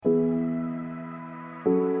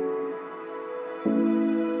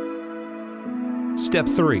Step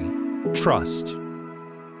 3. Trust.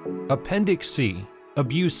 Appendix C.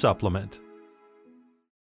 Abuse Supplement.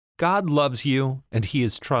 God loves you, and He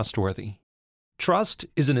is trustworthy. Trust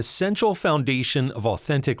is an essential foundation of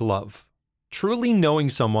authentic love. Truly knowing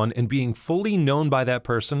someone and being fully known by that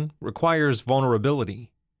person requires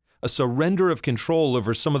vulnerability, a surrender of control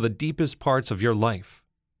over some of the deepest parts of your life.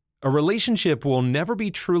 A relationship will never be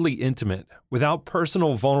truly intimate without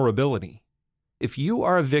personal vulnerability. If you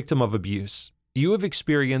are a victim of abuse, you have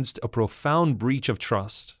experienced a profound breach of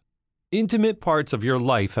trust. Intimate parts of your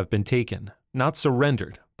life have been taken, not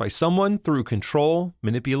surrendered, by someone through control,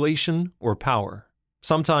 manipulation, or power,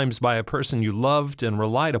 sometimes by a person you loved and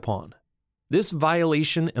relied upon. This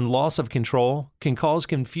violation and loss of control can cause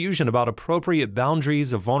confusion about appropriate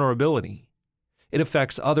boundaries of vulnerability. It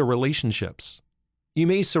affects other relationships. You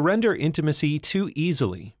may surrender intimacy too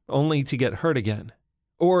easily, only to get hurt again.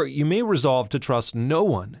 Or you may resolve to trust no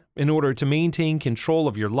one in order to maintain control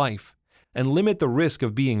of your life and limit the risk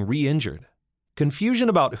of being re-injured. Confusion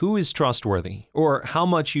about who is trustworthy or how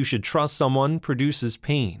much you should trust someone produces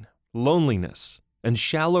pain, loneliness, and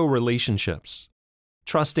shallow relationships.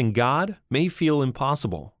 Trusting God may feel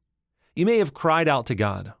impossible. You may have cried out to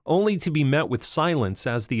God, only to be met with silence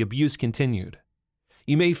as the abuse continued.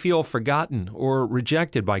 You may feel forgotten or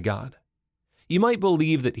rejected by God. You might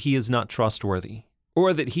believe that He is not trustworthy,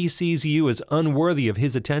 or that He sees you as unworthy of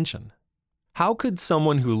His attention. How could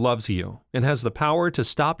someone who loves you and has the power to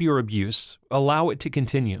stop your abuse allow it to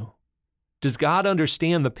continue? Does God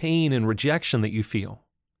understand the pain and rejection that you feel?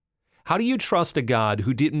 How do you trust a God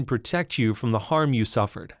who didn't protect you from the harm you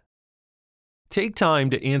suffered? Take time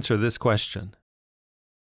to answer this question.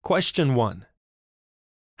 Question 1.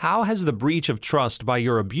 How has the breach of trust by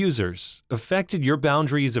your abusers affected your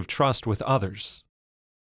boundaries of trust with others?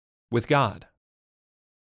 With God.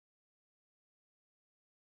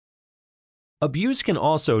 Abuse can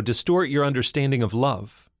also distort your understanding of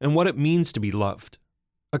love and what it means to be loved.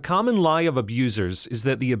 A common lie of abusers is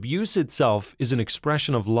that the abuse itself is an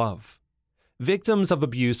expression of love. Victims of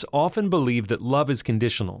abuse often believe that love is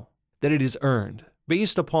conditional, that it is earned,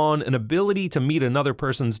 based upon an ability to meet another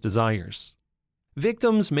person's desires.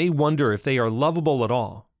 Victims may wonder if they are lovable at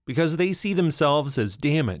all because they see themselves as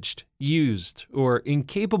damaged, used, or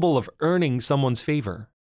incapable of earning someone's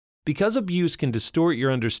favor. Because abuse can distort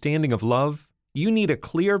your understanding of love, you need a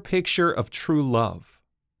clear picture of true love.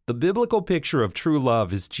 The biblical picture of true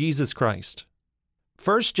love is Jesus Christ.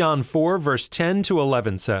 1 John 4 verse 10 to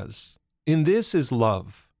 11 says, "In this is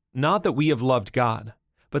love, not that we have loved God,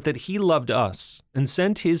 but that He loved us and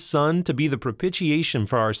sent His Son to be the propitiation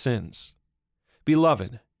for our sins.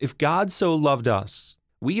 Beloved, if God so loved us,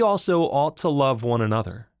 we also ought to love one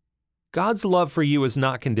another." God's love for you is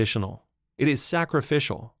not conditional. It is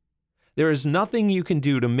sacrificial. There is nothing you can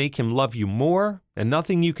do to make Him love you more, and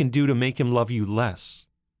nothing you can do to make Him love you less.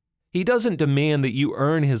 He doesn't demand that you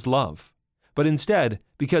earn His love, but instead,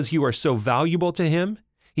 because you are so valuable to Him,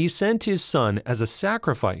 He sent His Son as a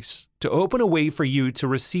sacrifice to open a way for you to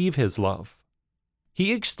receive His love.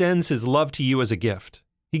 He extends His love to you as a gift.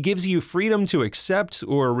 He gives you freedom to accept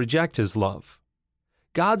or reject His love.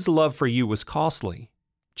 God's love for you was costly.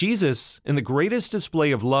 Jesus, in the greatest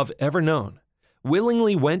display of love ever known,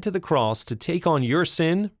 willingly went to the cross to take on your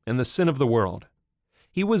sin and the sin of the world.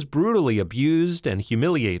 He was brutally abused and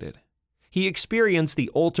humiliated. He experienced the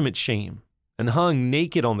ultimate shame and hung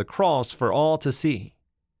naked on the cross for all to see.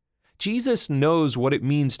 Jesus knows what it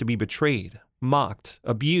means to be betrayed, mocked,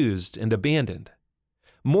 abused, and abandoned.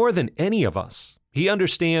 More than any of us, He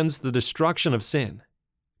understands the destruction of sin.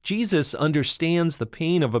 Jesus understands the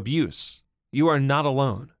pain of abuse. You are not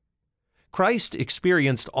alone. Christ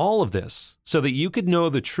experienced all of this so that you could know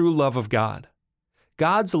the true love of God.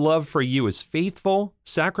 God's love for you is faithful,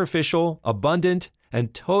 sacrificial, abundant,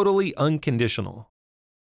 and totally unconditional.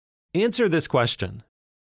 Answer this question.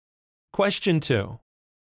 Question 2.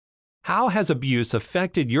 How has abuse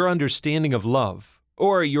affected your understanding of love,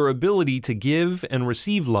 or your ability to give and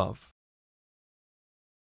receive love?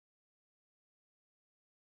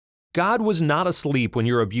 God was not asleep when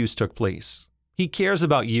your abuse took place. He cares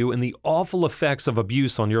about you and the awful effects of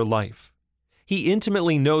abuse on your life. He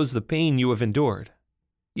intimately knows the pain you have endured.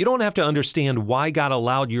 You don't have to understand why God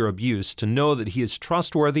allowed your abuse to know that He is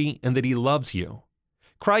trustworthy and that He loves you.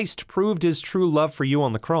 Christ proved His true love for you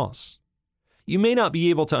on the cross. You may not be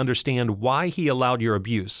able to understand why He allowed your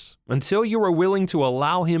abuse until you are willing to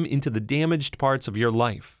allow Him into the damaged parts of your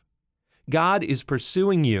life. God is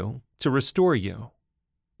pursuing you to restore you.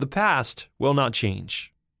 The past will not change,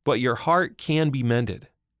 but your heart can be mended.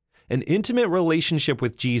 An intimate relationship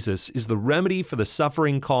with Jesus is the remedy for the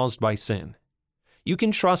suffering caused by sin. You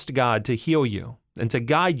can trust God to heal you and to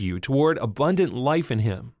guide you toward abundant life in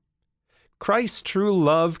Him. Christ's true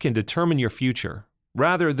love can determine your future,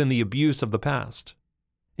 rather than the abuse of the past.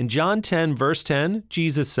 In John 10, verse 10,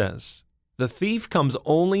 Jesus says, "The thief comes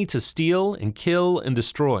only to steal and kill and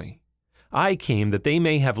destroy. I came that they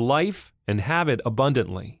may have life and have it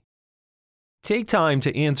abundantly." Take time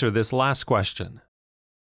to answer this last question.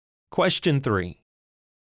 Question 3.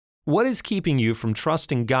 What is keeping you from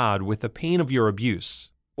trusting God with the pain of your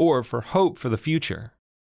abuse, or for hope for the future?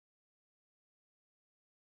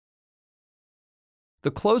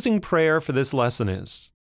 The closing prayer for this lesson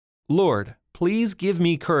is, Lord, please give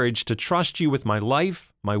me courage to trust you with my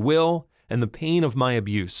life, my will, and the pain of my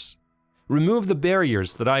abuse. Remove the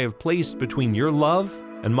barriers that I have placed between your love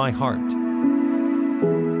and my heart.